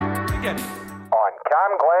Dragon on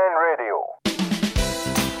Cam Glen Radio.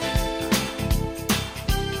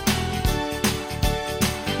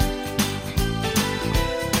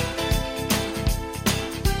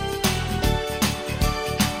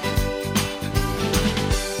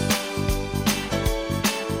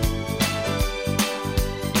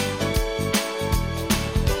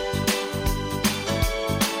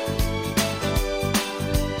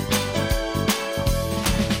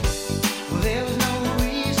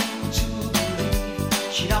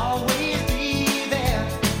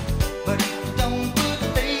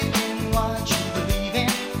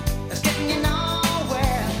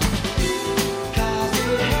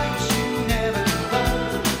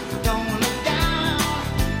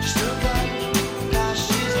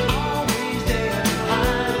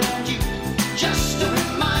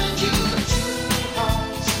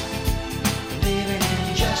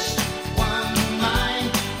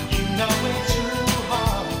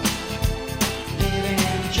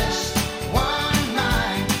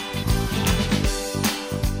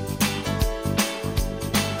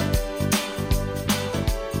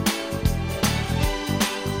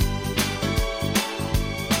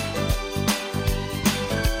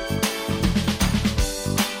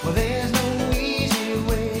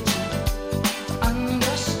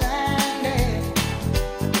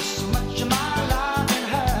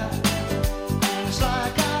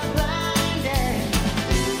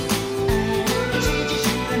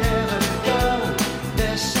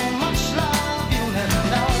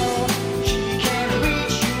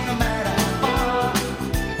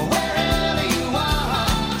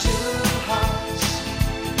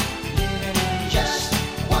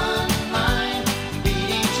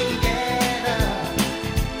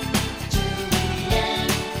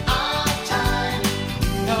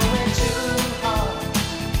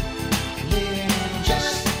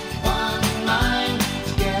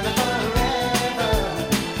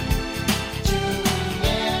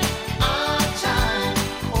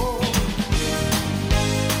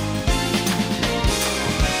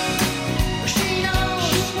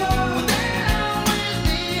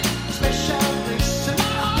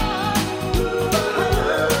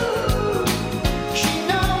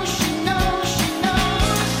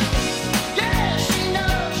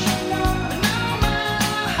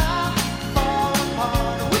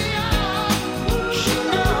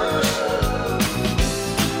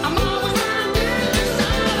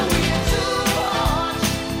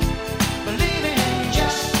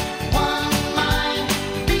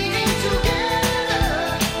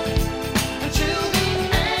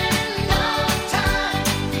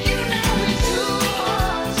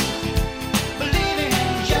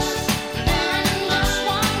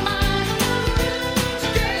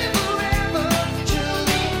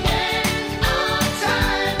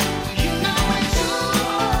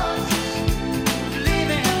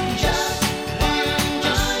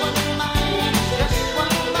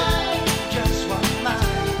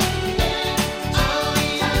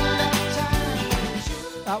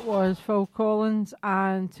 Phil Collins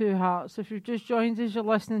and Two Hearts. If you've just joined us, you're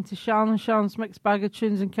listening to Sharon. Sharon's mixed bag of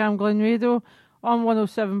tunes and Cam Glen Radio on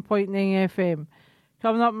 107.9 FM.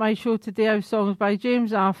 Coming up my show today, I have songs by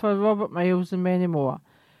James Arthur, Robert Miles and many more.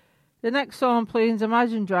 The next song playing is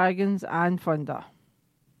Imagine Dragons and Thunder.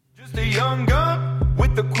 Just a young gun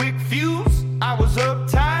with a quick fuse. I was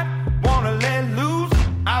uptight, wanna let loose.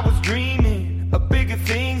 I was dreaming of bigger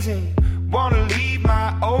things and wanna leave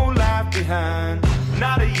my old life behind.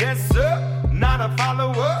 Not a yes sir, not a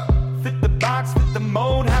follower. Fit the box, fit the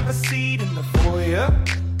mold, have a seat in the foyer.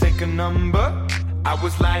 Take a number. I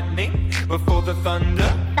was lightning before the thunder.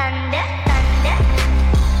 Thunder, thunder,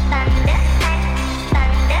 thunder,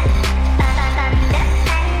 thunder, thunder,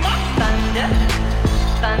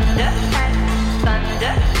 thunder,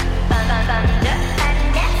 thunder, thunder, thunder,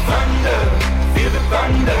 thunder, feel the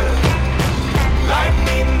thunder.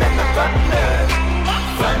 Lightning and the thunder.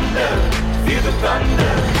 Thunder, feel the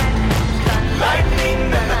thunder. Lightning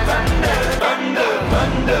and the thunder. Thunder,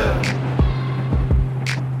 thunder,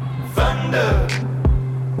 thunder.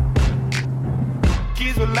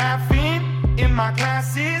 Kids were laughing in my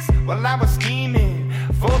classes while I was scheming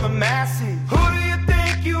for the masses. Who do you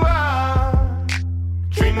think you are?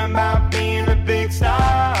 Dreaming about being a big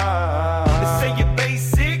star. They say you're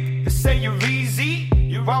basic, they say you're easy.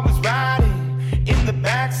 You're always riding in the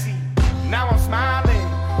backseat. Now I'm smiling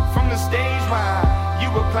from the stage while you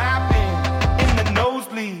were clapping in the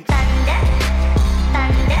nosebleeds.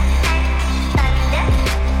 thunder, thunder, thunder,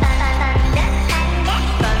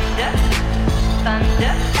 thunder,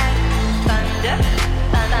 thunder, thunder,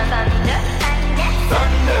 thunder, thunder,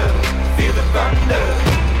 thunder, feel the thunder.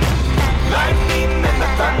 Lightning and the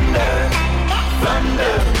thunder.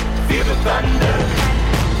 thunder,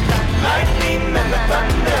 lightning and the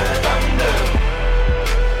thunder, thunder.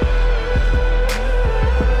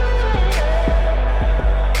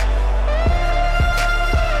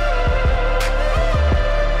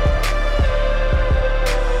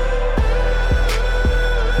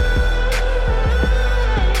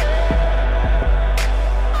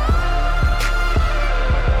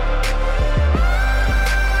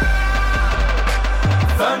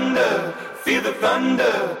 Thunder, feel the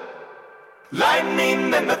thunder,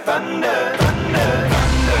 lightning and the thunder, thunder,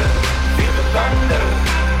 thunder, feel the thunder,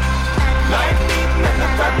 lightning and the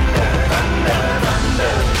thunder, thunder,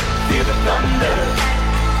 thunder, feel the thunder,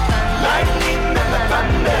 lightning and the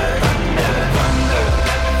thunder, thunder, thunder,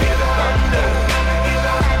 feel the thunder,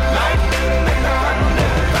 lightning and the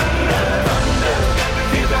thunder, thunder, thunder,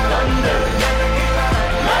 feel the thunder,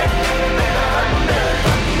 lightning and the thunder,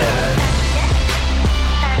 thunder.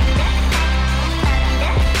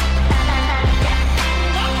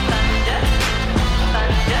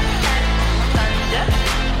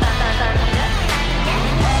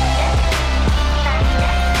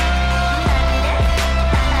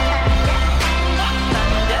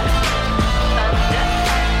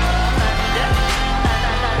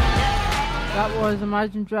 That was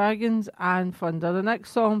Imagine Dragons and Thunder. The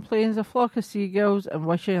next song playing is A Flock of Seagulls and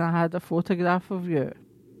Wishing I Had a Photograph of You.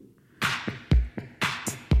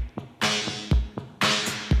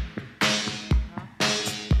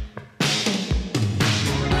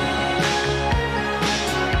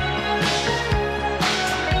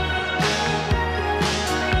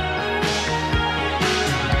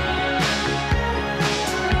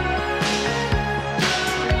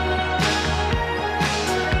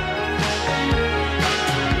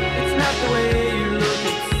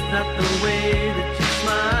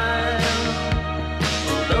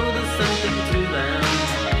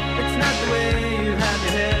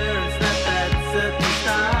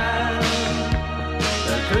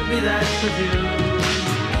 That's with you.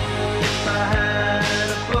 If I had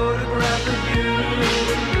a photograph of you,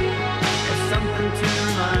 or something to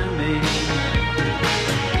remind me,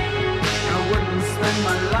 I wouldn't spend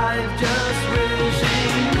my life just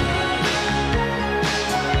wishing.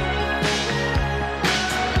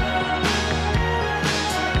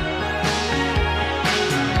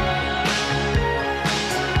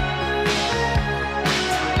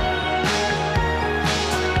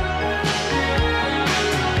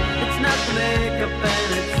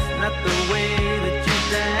 Not the way that you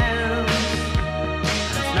dance,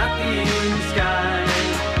 it's not the evening sky,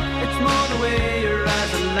 it's more the way your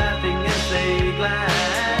eyes are laughing as they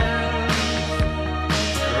glance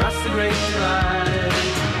across the great divide.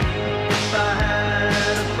 If I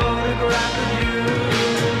had a photograph of you,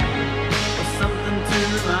 or something to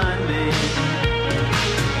remind me,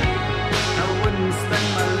 I wouldn't spend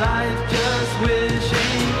my life just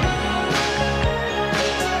wishing.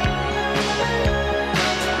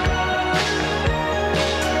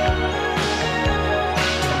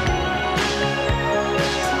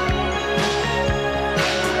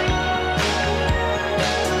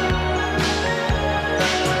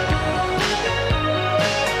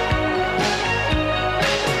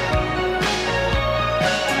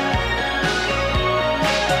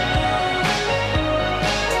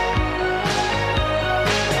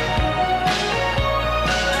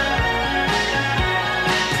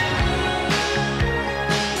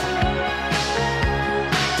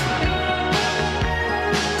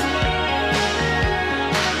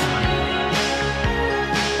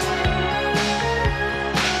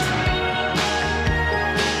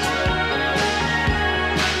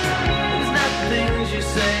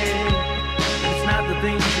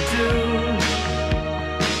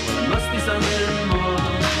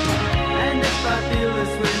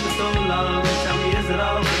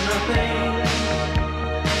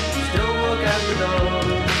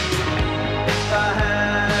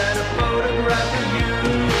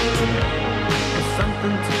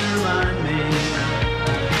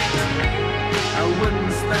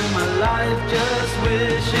 Just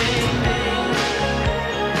wishing.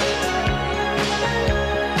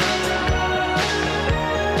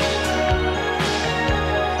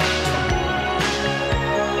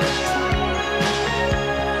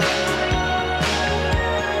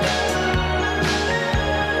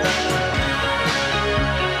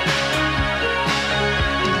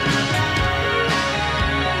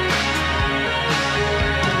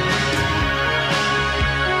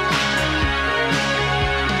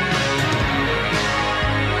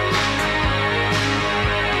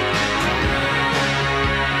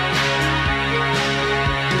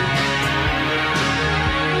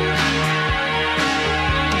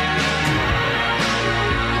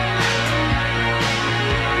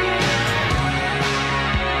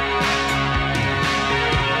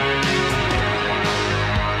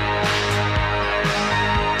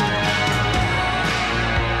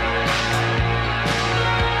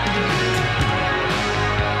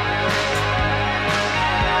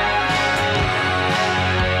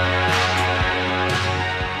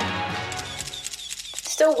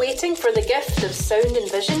 waiting for the gift of sound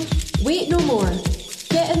and vision? Wait no more.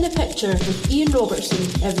 Get in the picture with Ian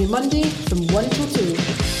Robertson every Monday from 1 till 2.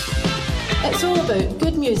 It's all about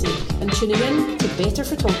good music and tuning in to better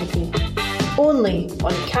photography. Only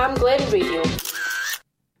on Cam Glen Radio.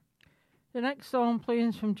 The next song playing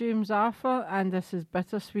is from James Arthur, and this is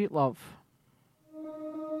Bittersweet Love.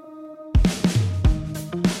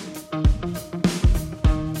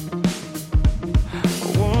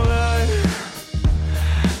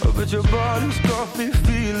 But your body's got me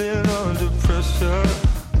feeling under pressure,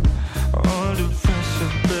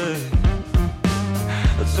 babe.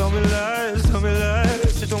 Tell me lies,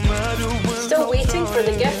 it don't matter when. Still waiting for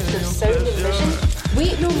the gift of sound and vision?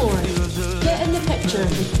 Wait no more. Get in the picture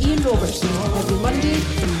with Ian Robertson every Monday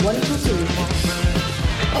from 1 till 2.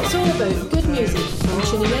 It's all about good music and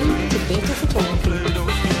tuning in to better photography.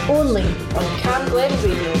 Only on Cam Glen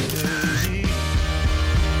Radio.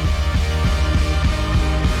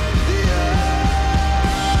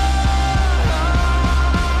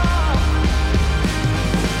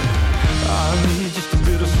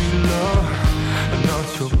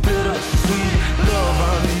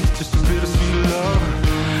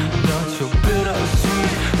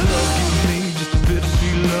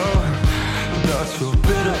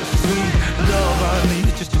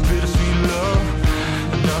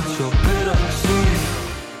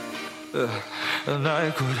 And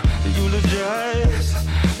I could eulogize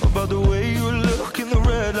about the way you look in the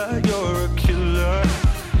red light. You're a killer.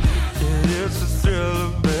 Yeah, it's a thriller,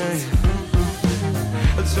 babe.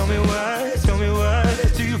 Tell me why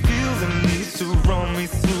do you feel the need to run me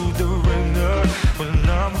through the ringer when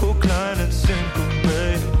I'm hooked, line, and sinker,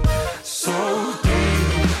 babe? So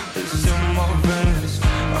deep, it's in my veins. I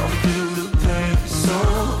feel the pain. So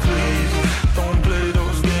please, don't play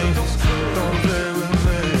those games. Don't play with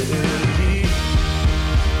me.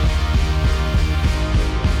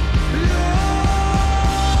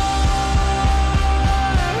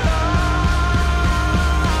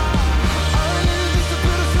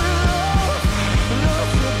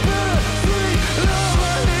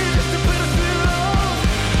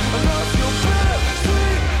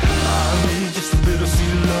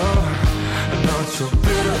 Your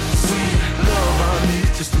bittersweet love, I need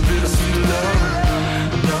just a bittersweet love.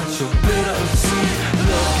 Not your bittersweet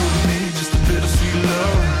love, give me just a bittersweet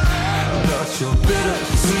love. Not your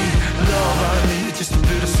bittersweet love, I need just a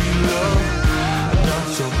bittersweet love. Not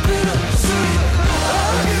your bittersweet,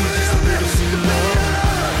 I need just a bittersweet love.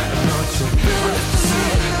 Not your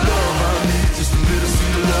bittersweet love, I need just a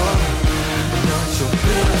bittersweet love. Not your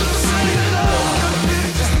bittersweet love, give me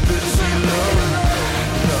just a bittersweet love.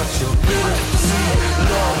 Not your bittersweet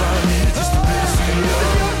love, I need just a bittersweet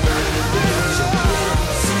love.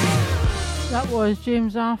 That was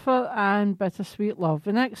James Arthur and Bittersweet Love.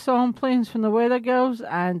 The next song playing is from the Weather Girls,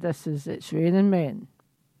 and this is It's Raining Men.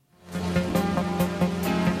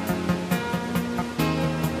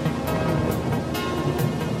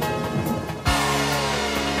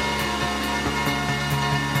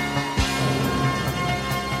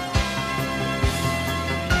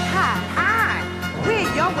 Hi,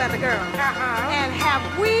 we're your weather girls. And have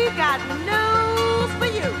we got news for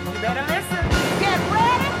you? You better listen. Get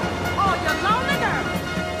ready, all your lonely girls,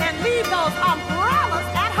 and leave those umbrellas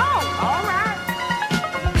at home. All right.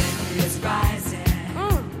 It's rising.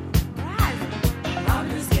 Rising.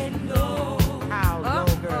 Numbers getting low. How low,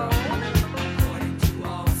 girl? According to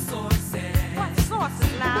all sources. What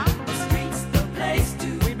sources now? The street's the place to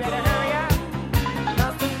We better go. hurry up.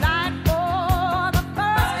 'Cause tonight, for the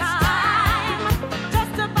first time,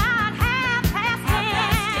 just about 10:30,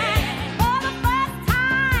 for the first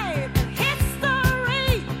time in history.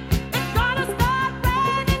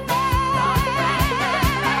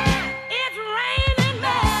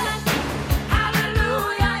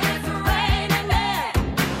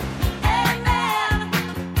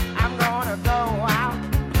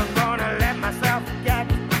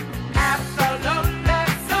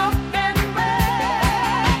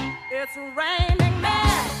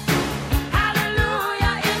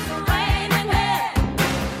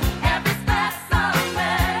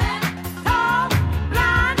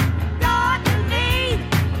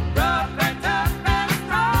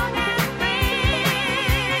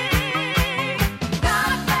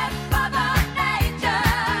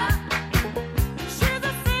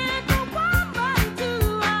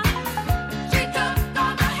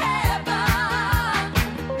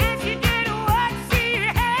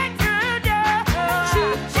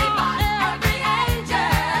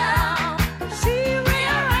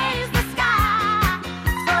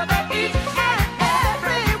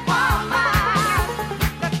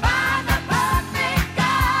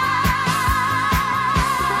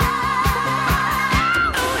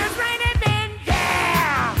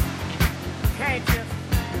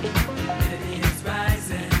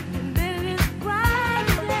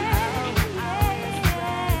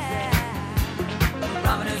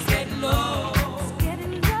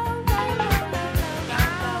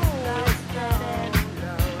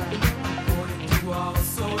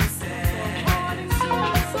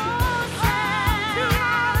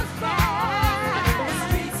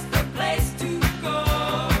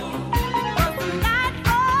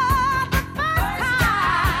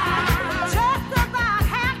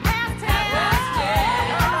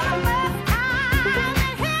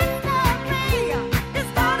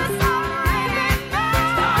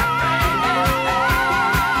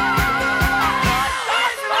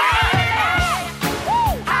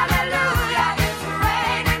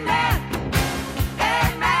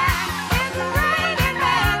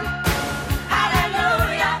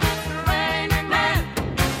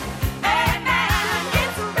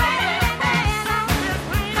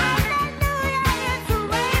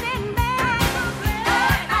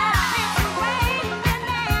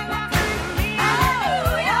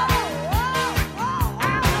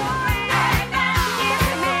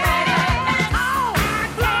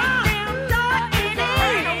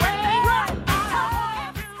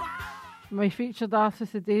 My featured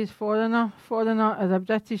artist today is Foreigner. Foreigner is a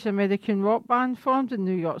British-American rock band formed in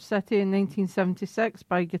New York City in 1976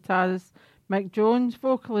 by guitarist Mick Jones,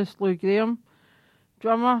 vocalist Lou Graham,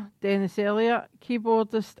 drummer Dennis Elliott,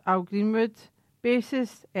 keyboardist Al Greenwood,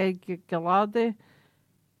 bassist Ed Gillardi,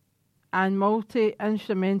 and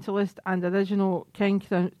multi-instrumentalist and original King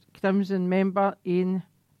Crimson member Ian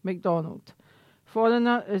MacDonald.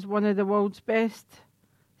 Foreigner is one of the world's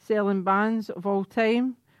best-selling bands of all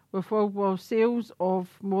time, with worldwide sales of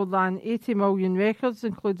more than 80 million records,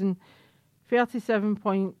 including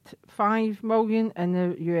 37.5 million in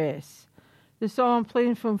the US. The song I'm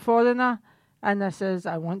playing from Foreigner, and this is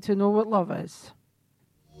I Want to Know What Love Is.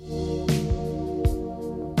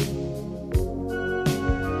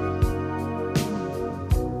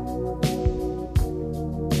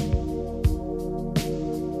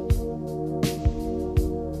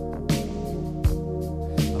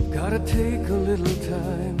 Gotta take a little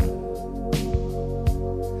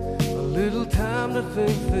time to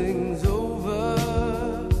think things over.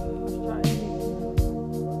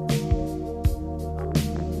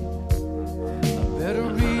 I better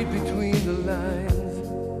read between the lines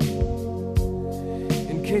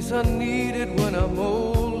in case I need it when I'm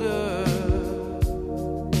older.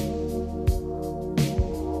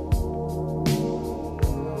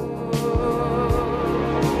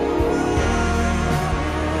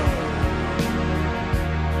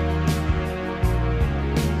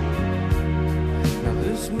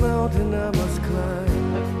 Mountain I must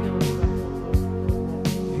climb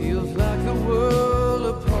feels like the world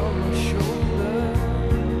upon my shoulder.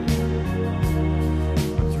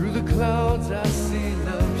 Through the clouds I see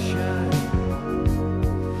love shine.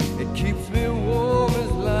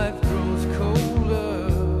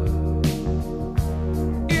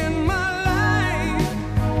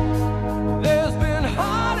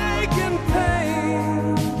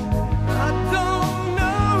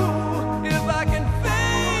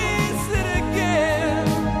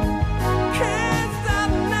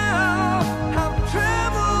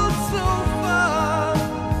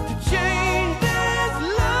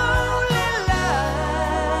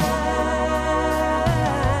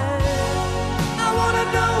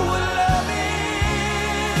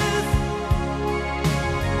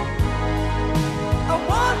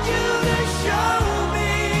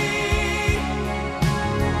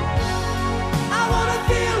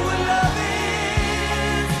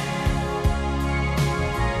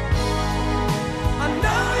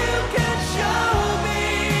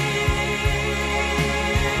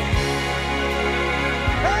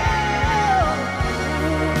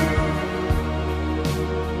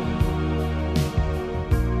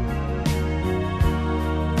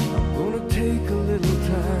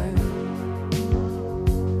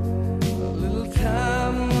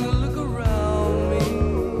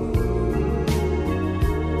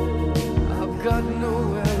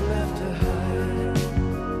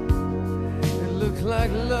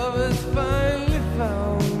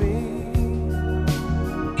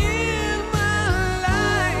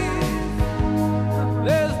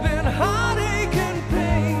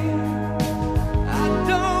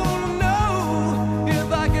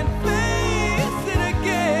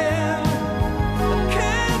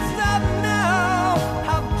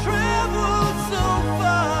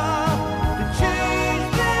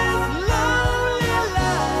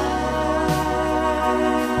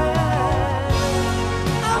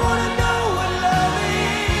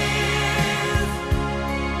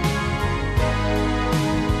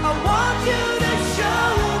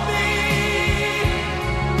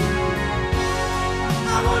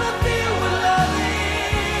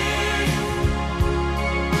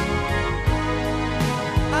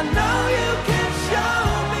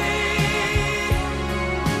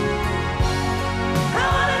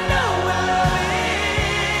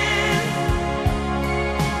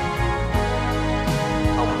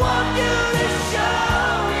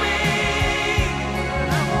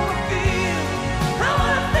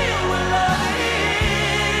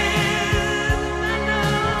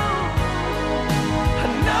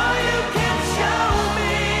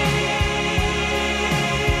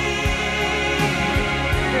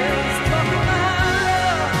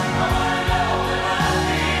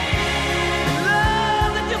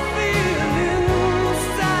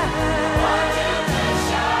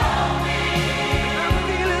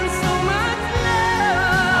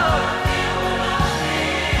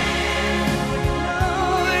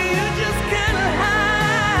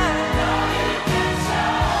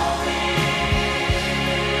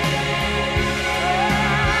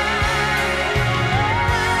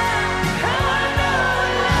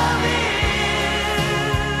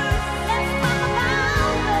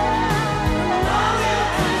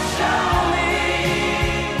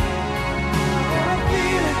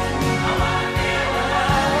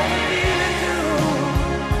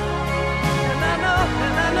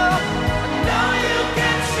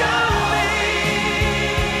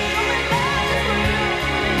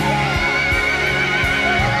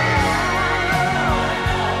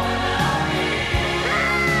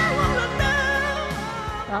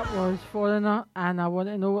 was Foreigner and I Want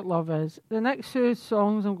to Know What Love Is. The next two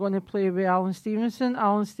songs I'm going to play with Alan Stevenson.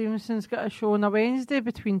 Alan Stevenson's got a show on a Wednesday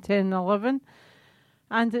between 10 and 11,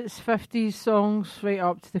 and it's 50s songs right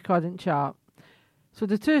up to the current chart. So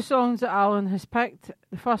the two songs that Alan has picked,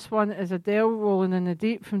 the first one is Adele, Rolling in the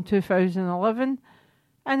Deep from 2011,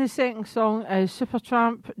 and the second song is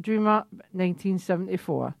Supertramp, Dreamer,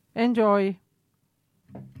 1974. Enjoy.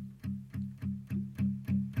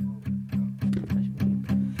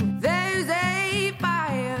 There's a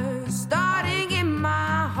fire starting in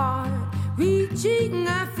my heart, reaching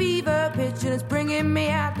a fever pitch and it's bringing me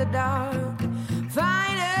out the dark.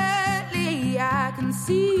 Finally, I can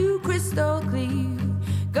see you crystal clear.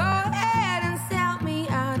 Go ahead and sell me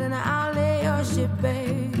out and I'll lay your ship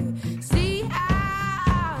bare. See,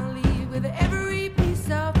 I'll leave with every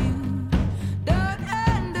piece of you. Don't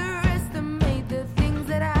underestimate the things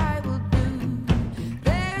that I will do.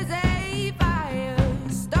 There's a fire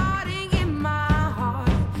starting in my heart,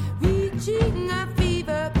 reaching a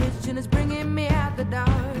fever pitch and it's bringing me out the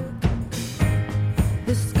dark.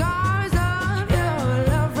 The scars of your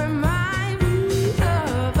love remind me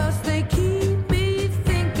of us. They keep me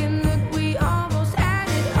thinking that we almost had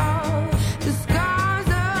it all. The scars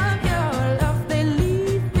of your love, they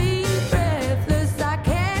leave me breathless. I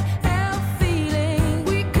can't help feeling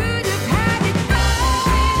we could have had it all.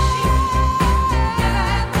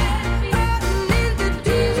 In the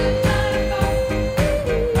deep,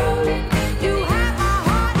 you have my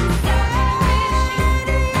heart inside,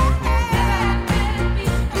 and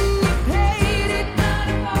you played it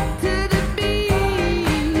to the beat.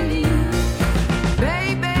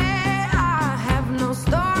 Baby, I have no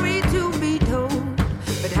story to be told,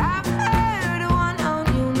 but I've heard one on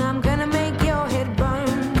you, and I'm gonna make your head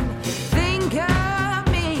burn. Think of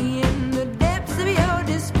me in the depths of your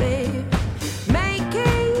despair. Make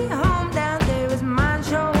a home down there as mine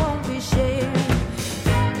sure won't be shared.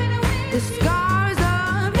 The scars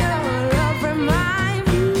of your love remind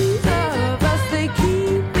me of us. They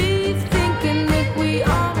keep me thinking that we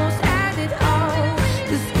almost had it all.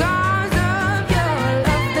 The scars of your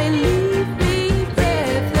love, they leave me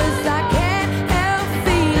breathless. I can't help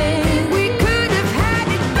feeling we could have had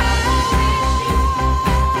it all.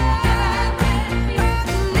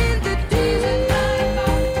 In the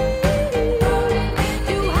deep,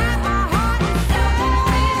 you have my heart inside,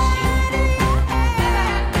 and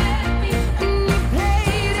you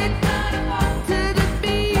played it to the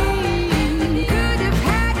beat. Could have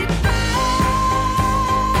had it all.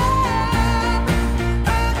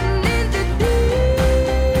 In the deep,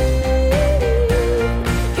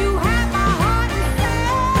 you have my heart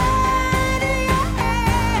inside,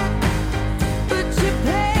 but you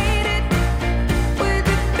played it with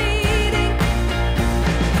a beating.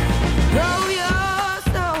 Throw your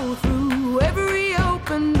soul through every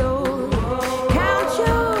open door. Count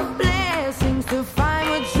your blessings to find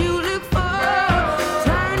what you look for.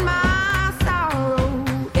 Turn my sorrow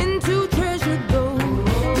into treasure gold.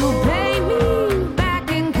 You'll pay me back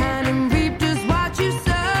in kind and reap just what you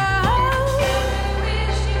sow.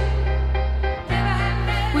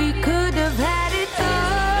 We could have had it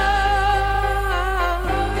all.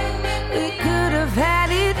 We could have had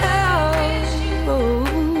it all. It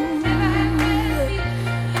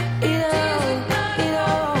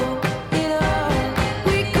all.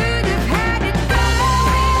 We could have had it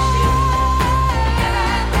all.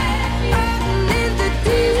 In the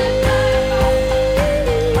deep,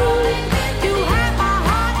 you have my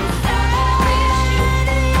heart inside,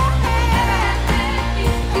 and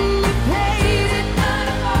you played it to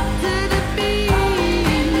the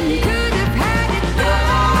beat. Could have had it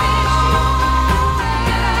all.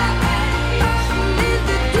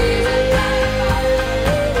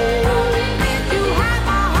 In the deep, you have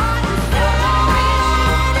my heart inside,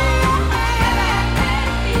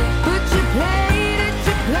 but you played it,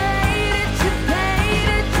 you played it, you played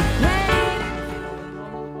it, you played it.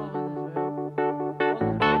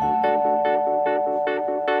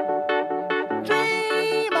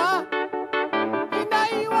 Dreamer, you know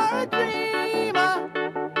you are a dreamer.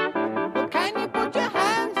 But can you put your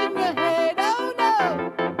hands in your head? Oh no,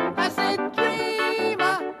 I said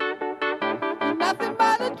dreamer, you're nothing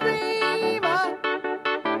but a dreamer.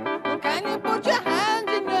 But can you put your hands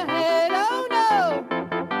in your head? Oh no,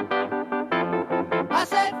 I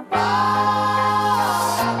said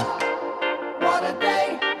wow, what a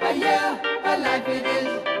day, a year, a life it is.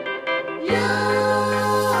 You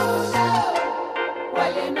know,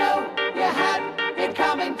 well you know, you had it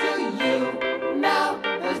coming to you. Now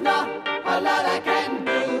there's not a lot I can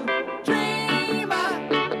do. Dreamer,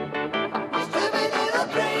 you stupid little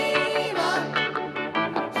dreamer.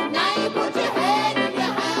 So now you put your head in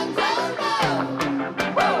your hands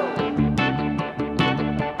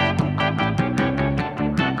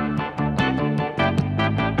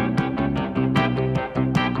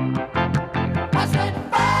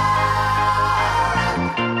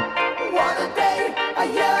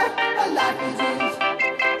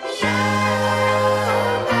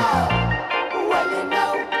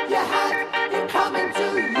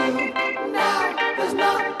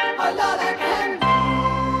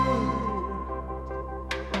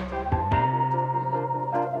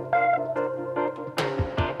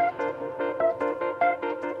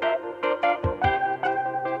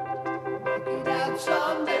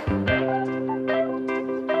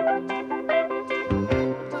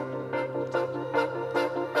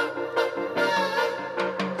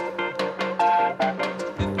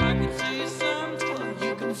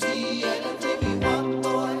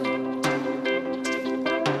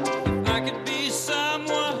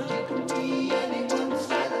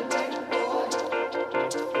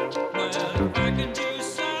If I could do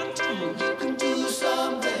something, you can do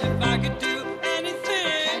something. If I could do anything,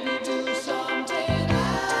 can you do something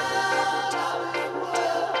out of the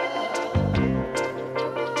world?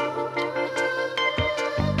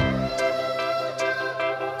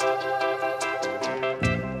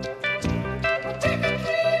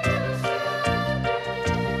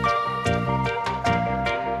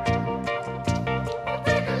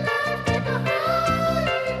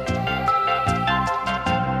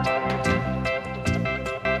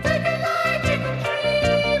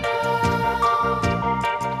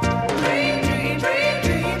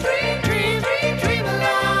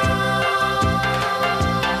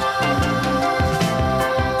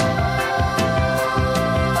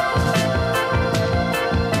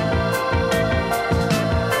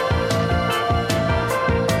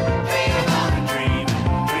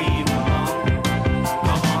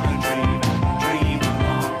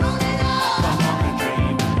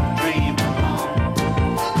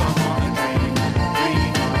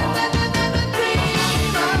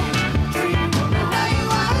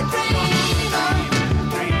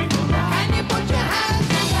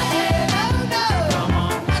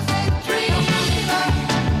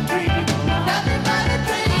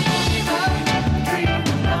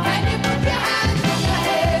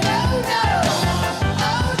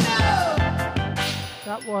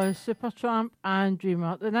 That was Supertramp and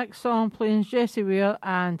Dreamer. The next song playing is Jessie Ware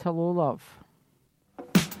and Hello Love.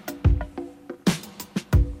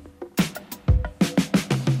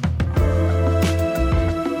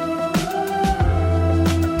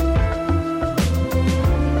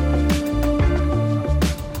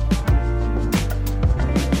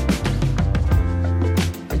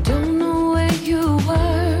 I don't know where you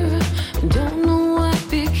were, I don't know what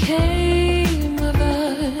became of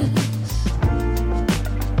us,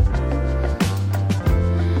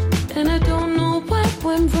 and I don't know what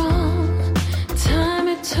went wrong. Time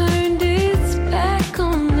it turned its back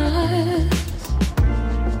on us.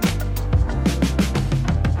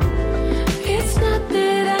 It's not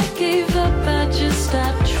that I gave up, I just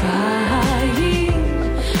stopped trying.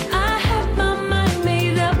 I had my mind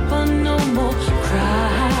made up on no more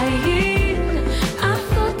crying. I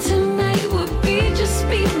thought tonight would be just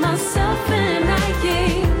be myself and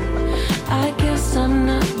I guess I'm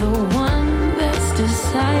not the one that's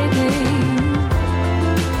deciding.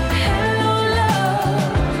 Hello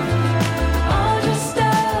love, all dressed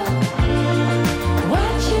up.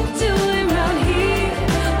 What you doing round here?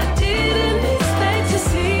 I didn't expect to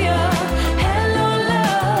see you. Hello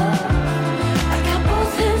love, I got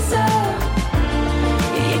both hands up.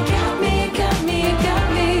 Yeah, you got me, you got me, you got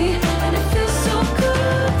me, and it feels so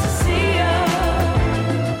good to see you.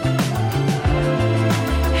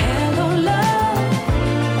 Hello love,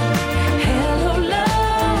 hello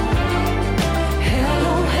love,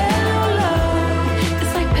 hello, hello love.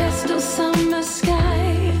 It's like pastel summer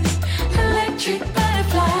skies, electric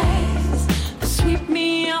butterflies that sweep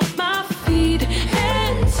me off my feet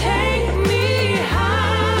and take me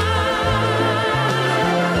high,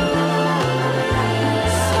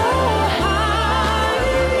 so high.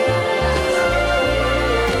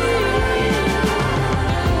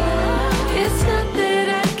 It's not that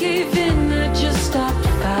I gave in, I just stopped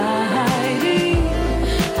fighting.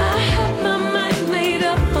 I had my mind made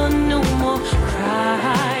up on no more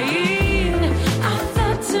crying. I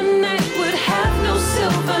thought tonight would have no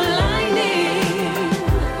silver lining.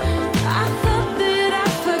 I thought that I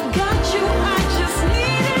forgot you, I just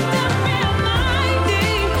needed that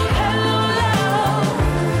reminding. Hello love,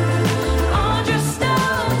 all dressed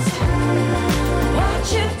up. What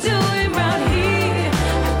you doing round here?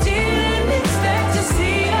 I didn't expect to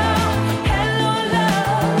see you. Hello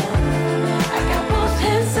love, I got both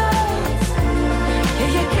hands up. Yeah,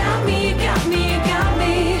 you got me, you got me, you got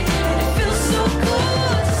me, and it feels so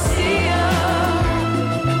good to see you.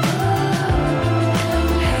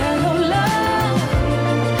 Hello love,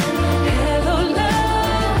 hello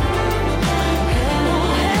love, hello,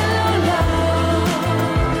 hello love,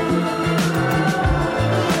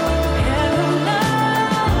 hello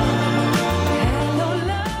love, hello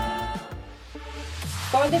love.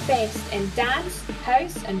 For the best in dance,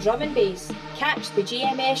 house and drum and bass, catch the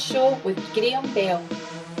GMS show with Graham Bell.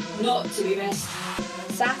 Not to be missed.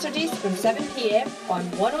 Saturdays from 7 p.m. on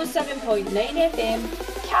 107.9 FM,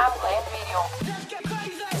 Cam Glen Radio.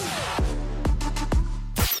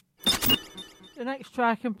 The next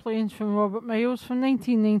track and playing is from Robert Miles from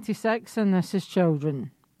 1996, and this is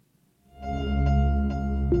Children.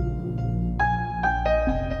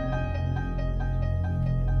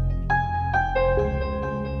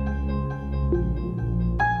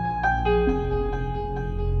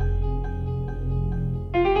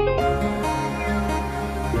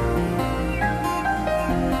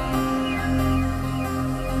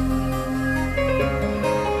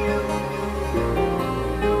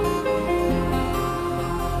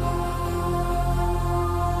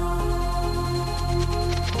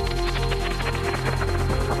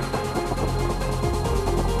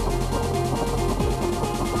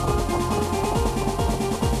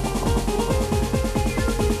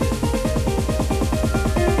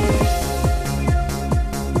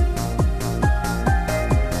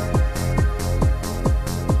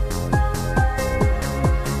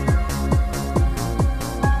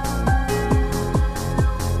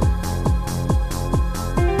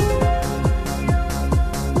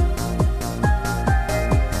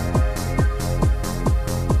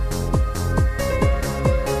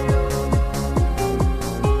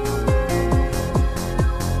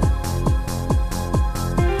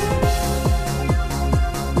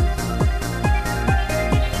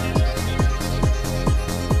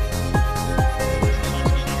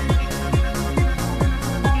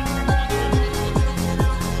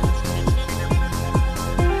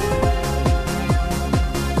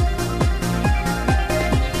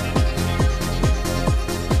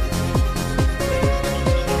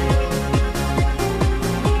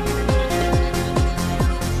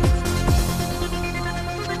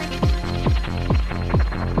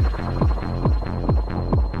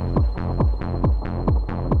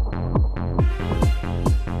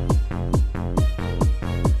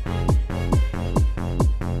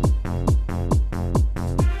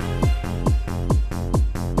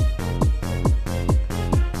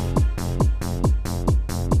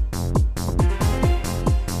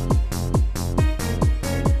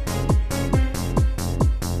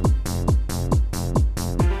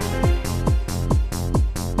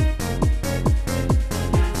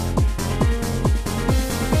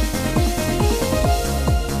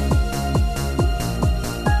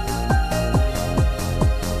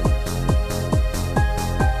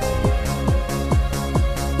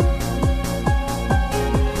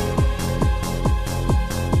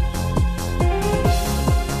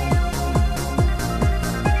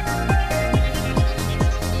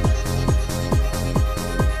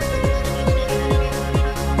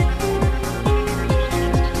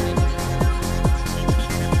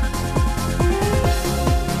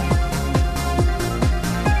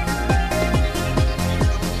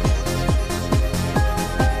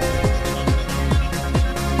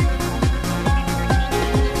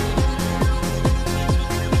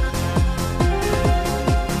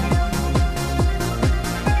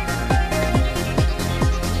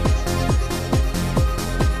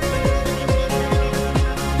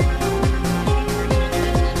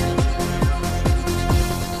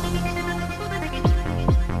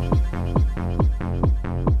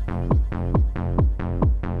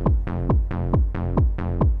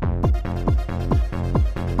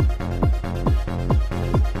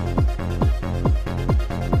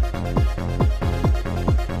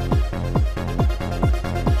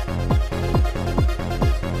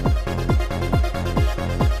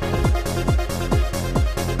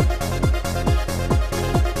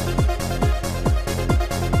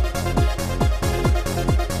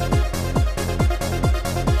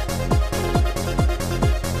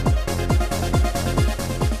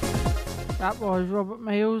 That was Robert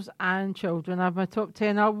Miles and Children. I have my top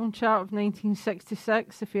 10 album chart of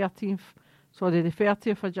 1966, the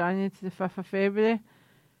 30th of January to the 5th of February.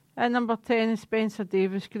 At number 10 is Spencer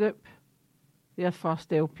Davis Group, their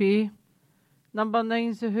first LP. Number 9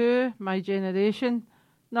 is The Who, My Generation.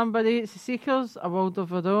 Number 8 is The Seekers, A World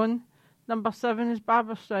of Our Own. Number 7 is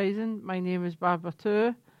Barbra Streisand, My Name is Barbara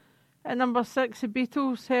Too. At number 6, The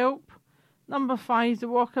Beatles, Help. Number 5 is The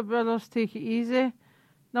Walker Brothers, Take It Easy.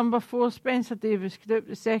 Number 4, Spencer Davis Group,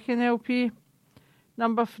 the second LP.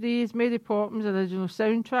 Number 3 is Mary Poppins, original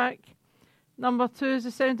soundtrack. Number 2 is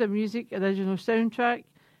The Sound of Music, original soundtrack.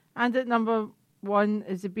 And at number 1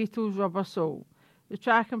 is The Beatles' Rubber Soul. The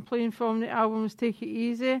track I'm playing from the album is Take It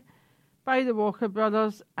Easy by the Walker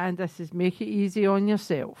Brothers, and this is Make It Easy on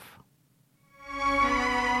Yourself.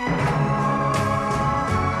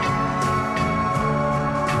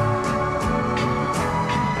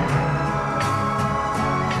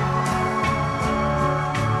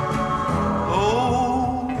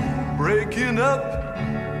 Breaking up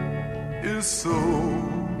is so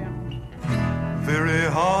very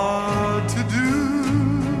hard to do.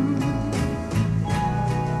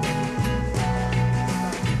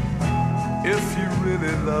 If you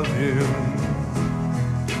really love him,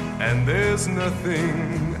 and there's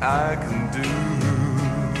nothing I can do.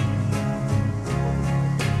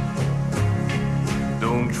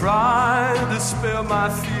 Don't try to spare my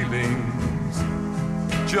feelings,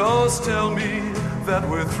 just tell me that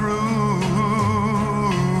we're through,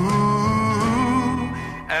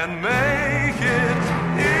 and make it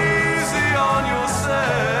easy on yourself.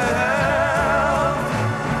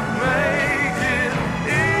 Make it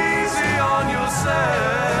easy on yourself,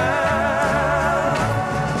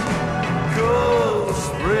 'cause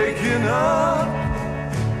breaking up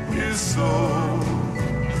is so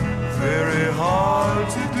very hard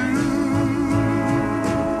to do.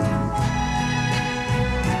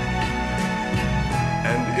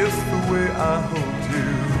 If the way I hold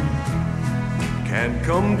you can't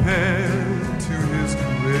compare to his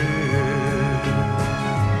caress,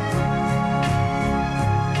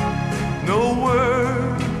 no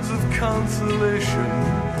words of consolation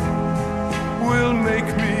will make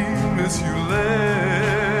me miss you less.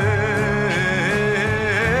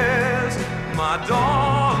 My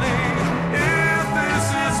darling, if this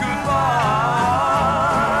is goodbye,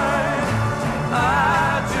 I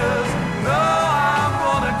just know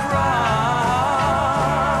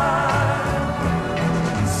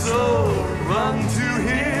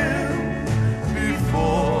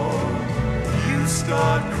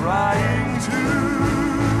start crying too,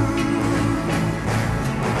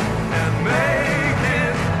 and make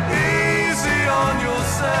it easy on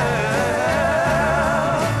yourself.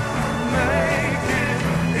 Make it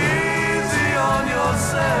easy on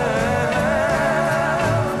yourself,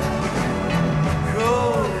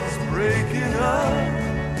 'cause breaking up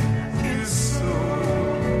is so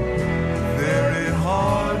very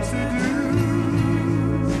hard to do.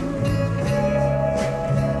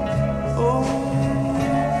 Oh,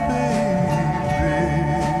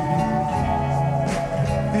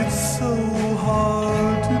 so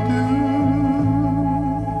hard to do.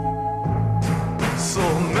 So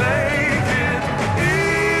make it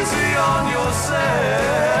easy on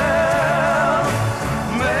yourself.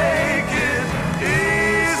 Make it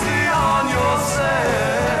easy on yourself,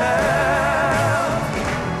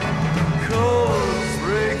 'cause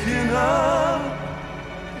breaking up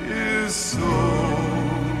is so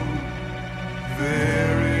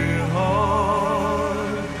very hard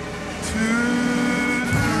to do.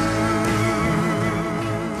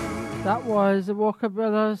 That was the Walker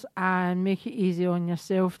Brothers and Make It Easy on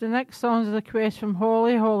Yourself. The next song's a request from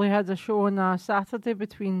Holly. Holly had a show on a Saturday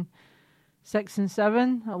between 6 and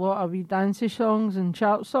 7. A lot of wee dancey songs and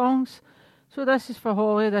chart songs. So this is for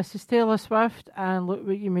Holly. This is Taylor Swift and Look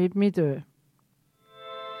What You Made Me Do.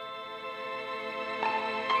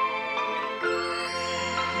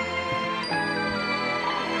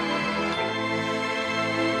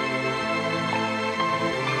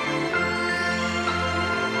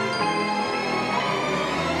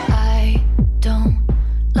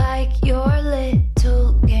 Your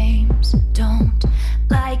little games, don't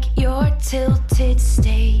like your tilted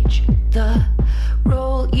stage, the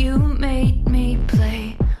role you made me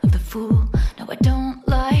play of the fool. No, I don't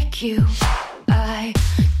like you. I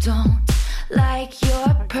don't like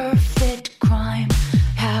your perfect crime,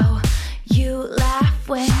 how you laugh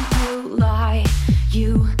when you lie.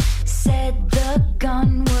 You said the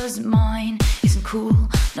gun was mine, isn't cool.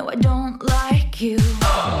 No, I don't like you.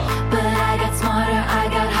 But I got smarter, I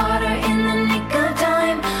got harder in the nick of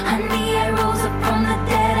time. Honey, I rose up from the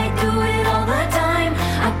dead, I do it all the time.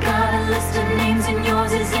 I got a list of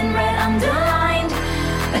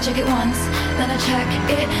check it once, then I check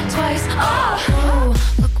it twice. Oh,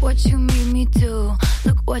 look what you made me do.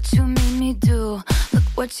 Look what you made me do. Look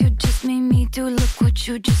what you just made me do. Look what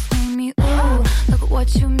you just made me. Ooh, look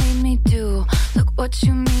what you made me do. Look what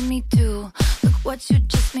you made me do. Look what you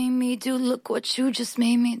just made me do. Look what you just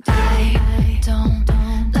made me do. I don't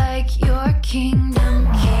like your kingdom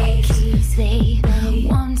keys. They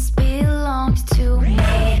once belonged to me.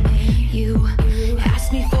 You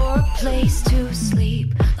asked me for a place to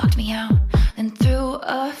sleep, locked me out, and threw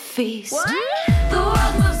a feast. What? The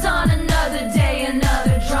world moves on, another day,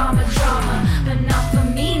 another drama, but not for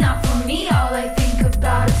me, not for me. All I think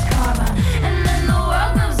about is karma. And then the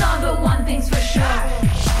world moves on, but one thing's for sure.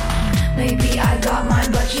 Maybe I got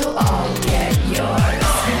mine, but you'll all get yours.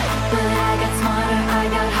 But I got smarter, I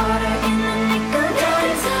got harder in the nick of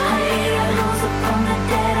time. Honey, I rose up from the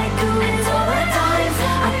dead, I do it all the time.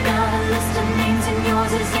 I got a list of names and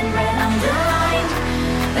yours is in red underlined.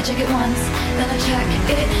 I check it once, then I check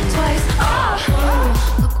it twice. Oh,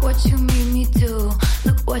 look what you made me do.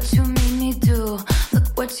 Look what you made me do. Look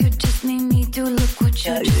what you just made me do. Look what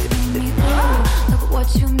you just made me do. Look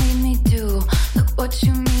what you made me do. Look what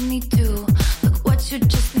you made me do. Look what you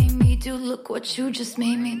just made me do. Look what you just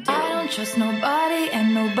made me do. I don't trust nobody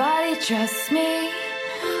and nobody trusts me.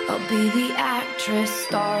 I'll be the actress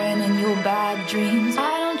starring in your bad dreams.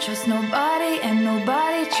 I don't trust nobody and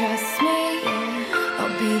nobody trusts me.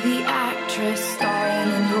 I'll be the actress starring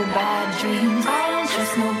in your bad dreams. I don't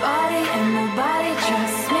trust nobody and nobody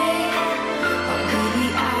trusts me. I'll be the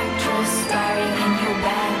actress starring in your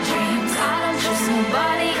bad dreams. I don't trust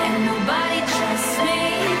nobody and nobody trusts me.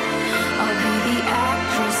 I'll be the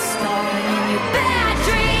actress starring in your bad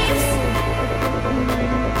dreams.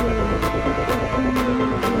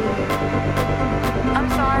 I'm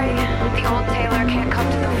sorry, the old Taylor can't come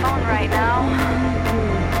to the phone right now.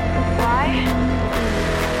 Why?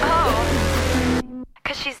 Oh,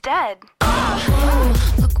 'cause she's dead. Oh,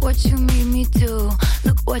 look what you made me do.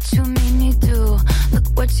 Look what you made me do. Look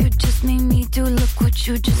what you just made me do. Look what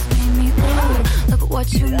you just made me do. Look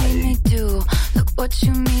what you made me do. Look what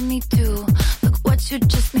you made me do. Look what you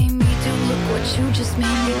just made me do. Look what you just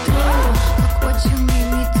made me do. Look what you made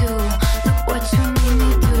me do. Look what you made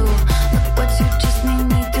me do. Look what you just made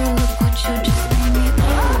me do. Look what you just made me do.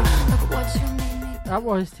 Look what you made me do. That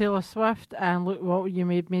was Taylor Swift and Look What You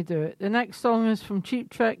Made Me Do. The next song is from Cheap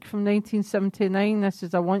Trick from 1979. This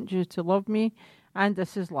is I Want You to Love Me, and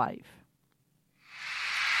this is live.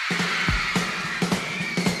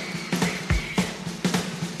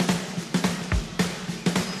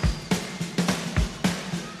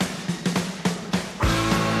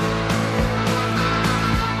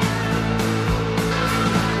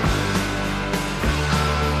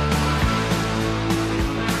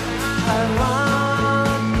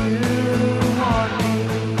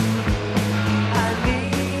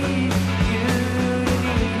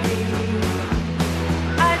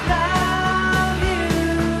 I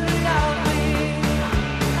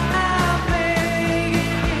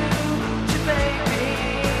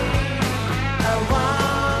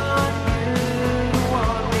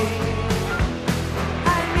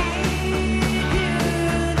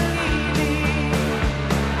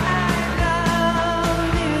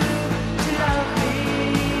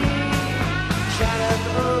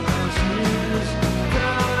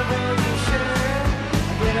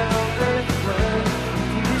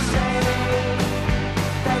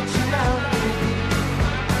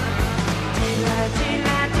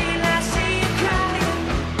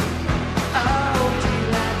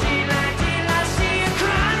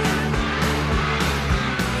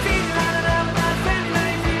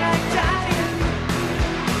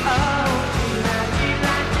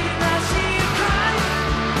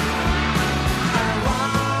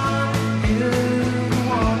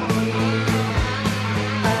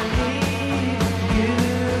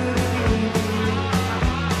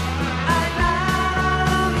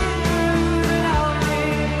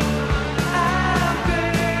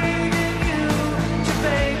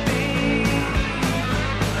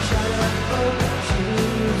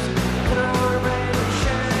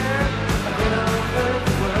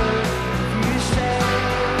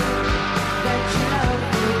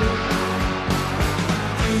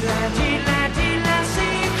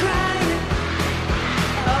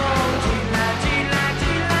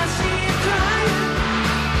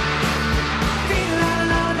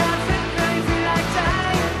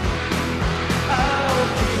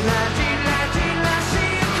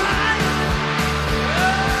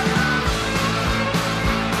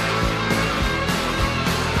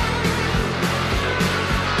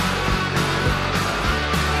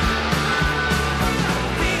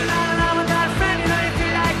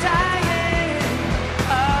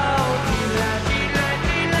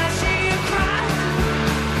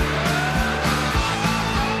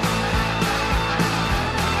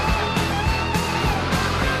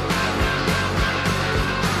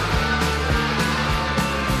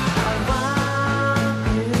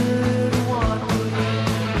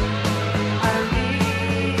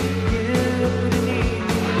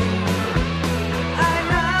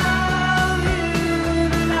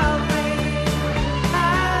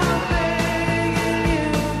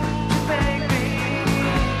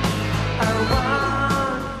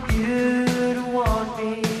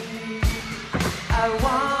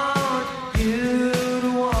want you to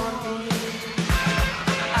want me.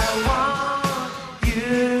 I want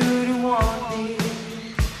you to want me.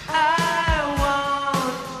 I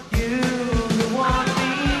want you to want me.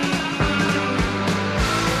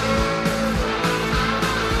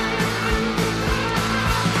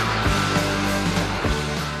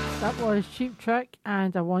 That was Cheap Trick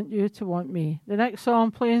and I Want You to Want Me. The next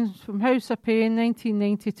song playing from House of Pain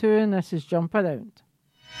 1992 and this is Jump Around.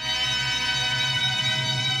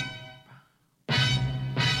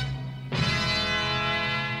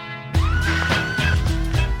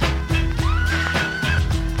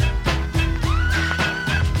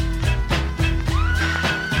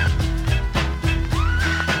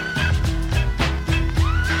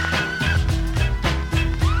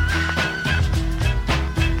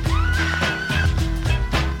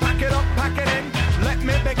 Pack it up, pack it in, let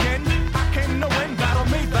me begin. I came to win, battle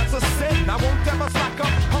me, that's a sin. I won't ever slack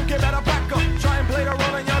up, punk, you better back up. Try and play the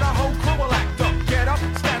role and you're the whole crew will act up. Get up,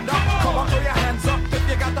 stand up, come on, throw your hands up if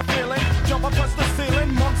you got the feeling. Jump up, touch the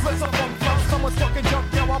ceiling, monks, let's a funk flow. Someone's fucking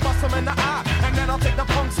jump, yo, I'll bust them in the eye. And then I'll take the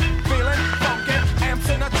punks, feeling funky. Amps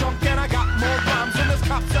in a trunk and I got more rhymes than this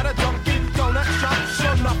cops at a junkie. Donut shop,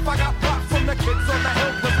 sure enough, I got props from the kids on the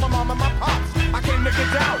hill with my mom and my pops. I came to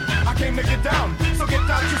get down, I came to get down. So get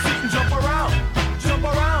out your seat and jump around, jump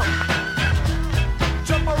around,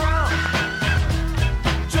 jump around,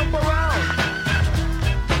 jump around,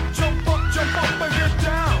 jump up and get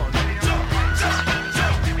down. Jump, jump,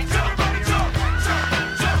 jump, everybody jump, jump,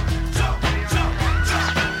 jump, jump, jump,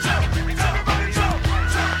 jump, jump, everybody jump,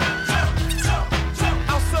 jump, jump, jump, jump.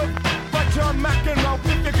 I'll serve like John McEnroe.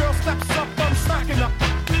 If your girl steps up, I'm smacking up.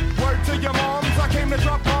 Word to your moms, I came to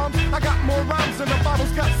drop bombs. I got more rhymes than the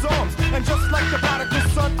Bible's got songs. And just like the prodigal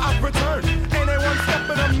son, I've returned. Anyone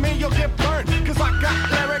stepping on me, you'll get burned. Cause I got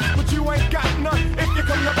lyrics, but you ain't got none. If you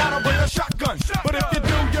come to battle, bring a shotgun. But if you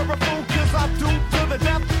do, you're a fool, cause I do to the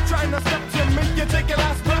death. Trying to step to me, you take your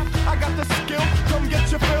last breath. I got the skill, come get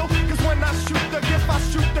your fill. Cause when I shoot the gift, I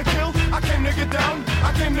shoot the kill. I came to get down,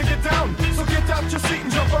 I came to get down. So get out your seat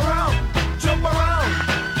and jump around. Jump around.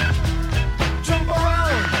 Jump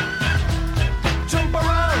around. Jump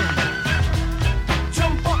around.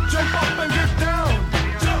 Jump up and get down.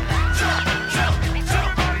 Jump, jump, jump, jump, jump,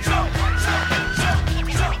 jump, jump, jump, jump, jump, jump,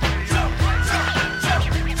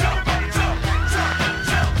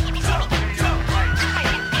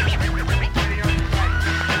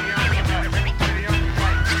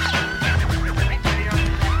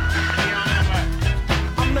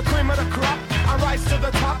 I'm the cream of the crop, I rise to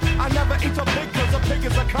the top. I never eat a pig cause a pig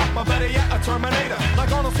is a cop. Or better yet, a Terminator,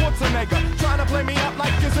 like Arnold Schwarzenegger. Trying to play me out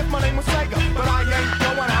like as if my name was Sega. But I ain't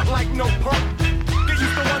going out like no punk. Get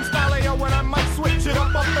used to one style AO when I might switch it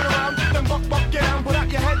up and around. Then buck, get down, put out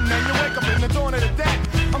your head and then you wake up in the dawn of the dead.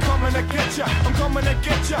 I'm coming to get ya, I'm coming to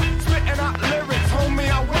get ya. Spitting out lyrics, homie,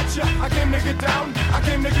 I with ya. I came to get down, I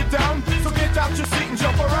came to get down. So get out your seat and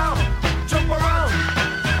jump around. Jump around.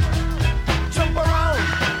 Jump around.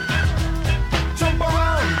 Jump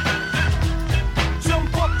around.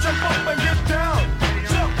 Jump up and get down. Jump,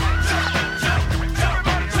 jump, jump, jump, jump, jump,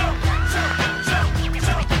 jump, jump, jump, jump, jump,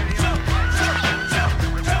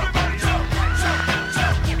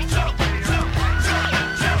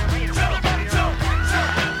 everybody jump, jump,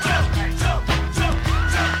 jump, jump,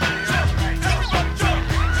 jump, jump, jump,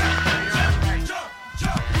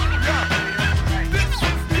 jump, jump, This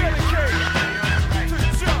is dedicated to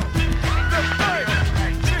Joe, the Fire,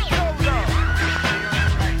 Nicola.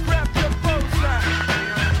 Grab your bows out.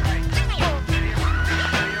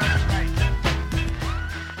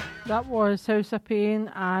 That was House of Pain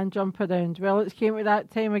and Jump Around. Well, it's came to that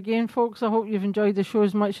time again, folks. I hope you've enjoyed the show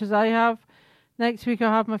as much as I have. Next week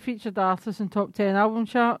I'll have my featured artist and top 10 album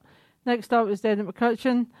chart. Next up is Dennis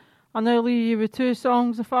McCutcheon. I'll now leave you with two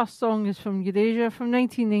songs. The first song is from Eurasia from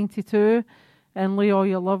 1992 and Lay All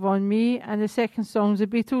Your Love on Me. And the second song is The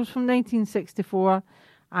Beatles from 1964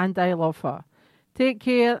 and I Love Her. Take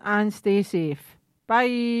care and stay safe.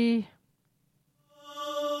 Bye.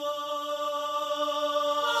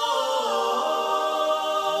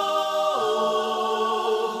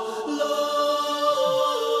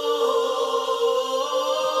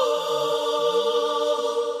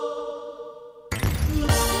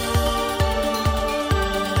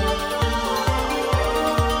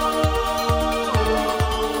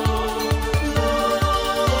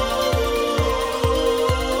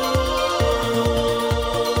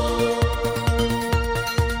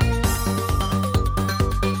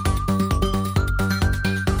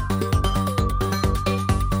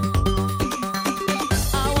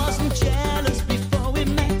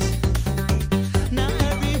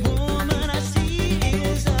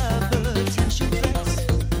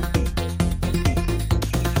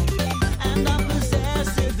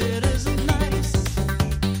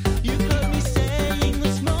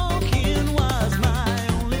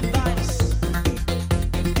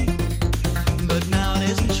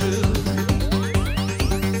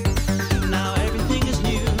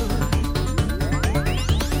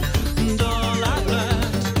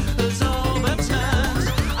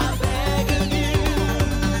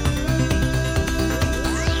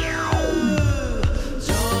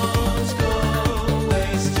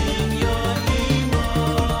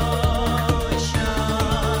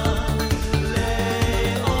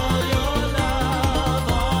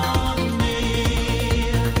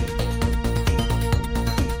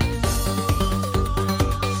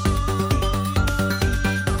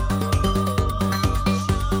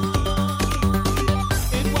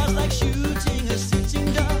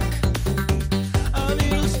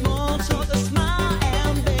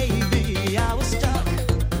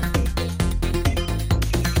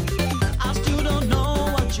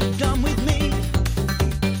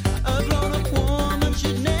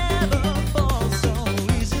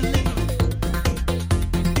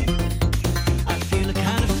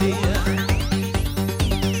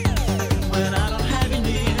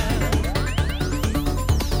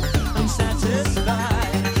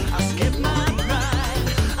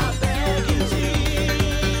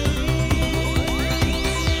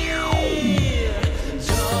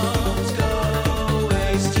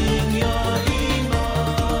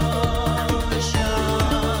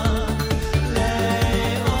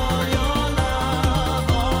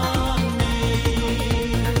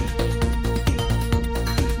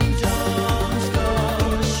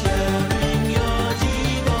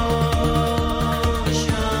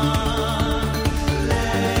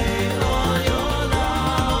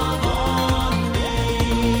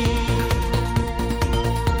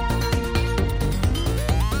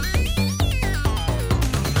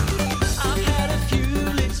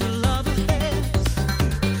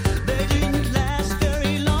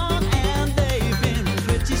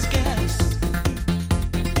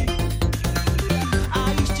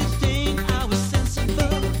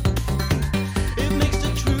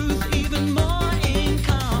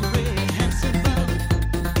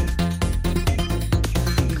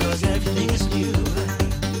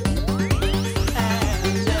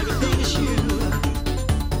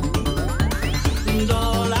 and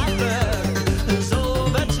all I've heard is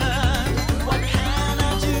overturned. What can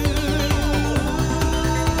I do?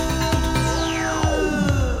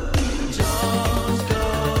 Don't go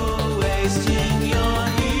wasting your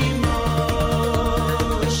emotion.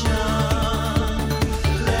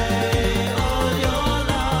 Lay all your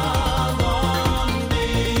love on me.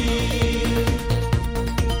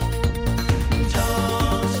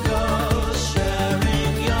 Don't go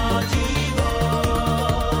sharing your devotion.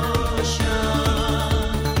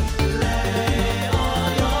 Lay all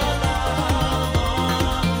your love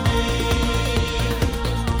on me.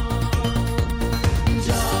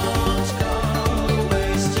 Don't go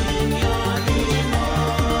wasting your emotion.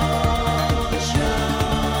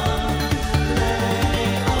 Lay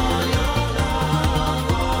all your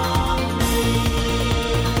love on me.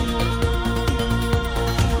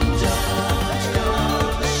 Don't go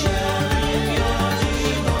sharing your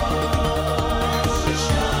devotion.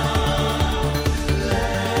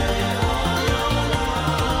 Lay all your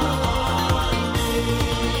love on me.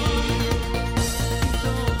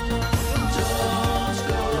 Don't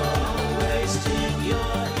go wasting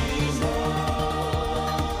your emotion.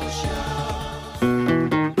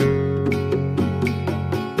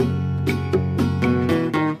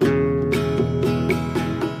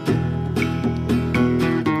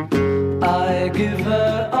 I give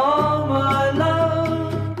her all my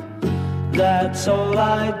love, that's all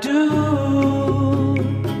I do.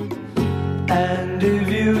 And if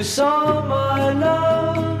you saw my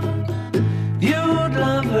love, you'd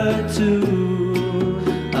love her too.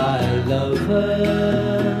 I love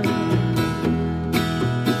her.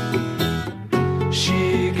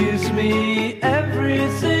 She gives me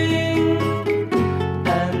everything,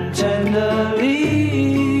 and tenderly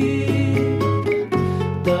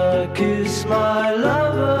the kiss my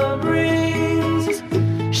lover brings,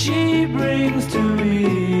 she brings to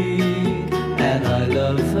me, and I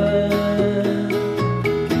love her.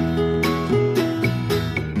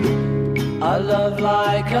 A love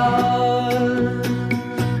like ours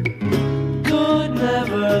could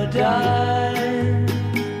never die,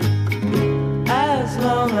 as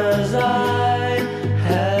long as I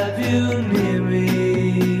have you near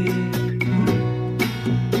me.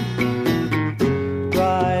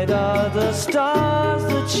 Bright are the stars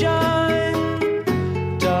that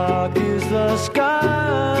shine, dark is the sky.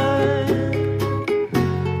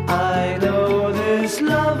 I know this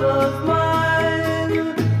love of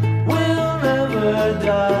mine will never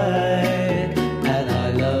die, and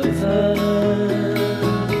I love her.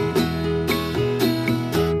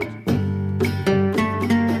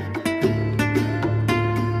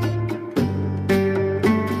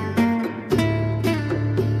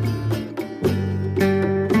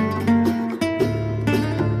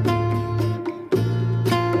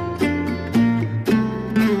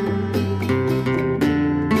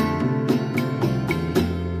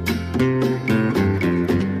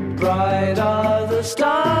 Bright are the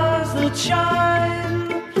stars that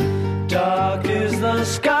shine, dark is the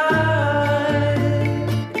sky.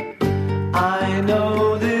 I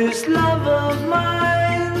know this love of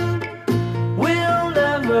mine will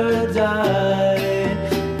never die,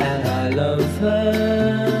 and I love her.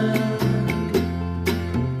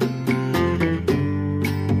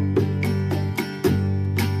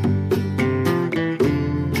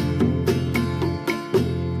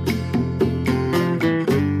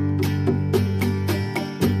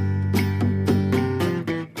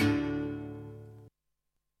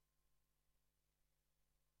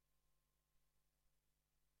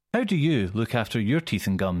 How do you look after your teeth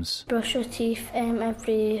and gums? Brush your teeth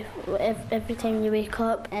every time you wake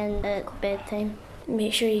up and at bedtime.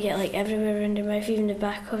 Make sure you get like everywhere around your mouth, even the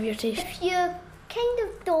back of your teeth. If you kind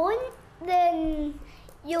of don't, then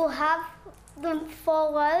you'll have them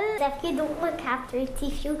fall out. If you don't look after your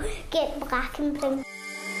teeth, you'll get black and brown.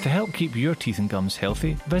 To help keep your teeth and gums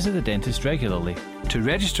healthy, visit the dentist regularly. To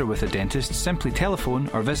register with a dentist, simply telephone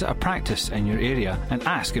or visit a practice in your area and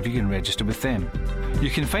ask if you can register with them. You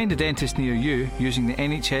can find a dentist near you using the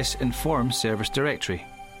NHS Inform Service Directory.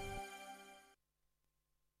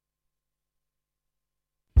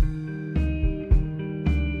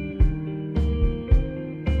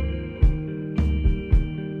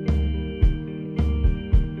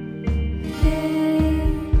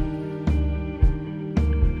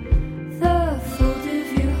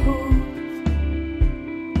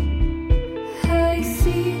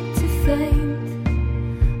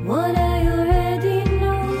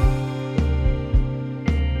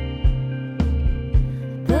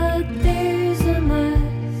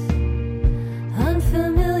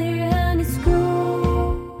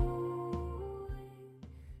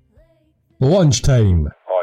 Lunchtime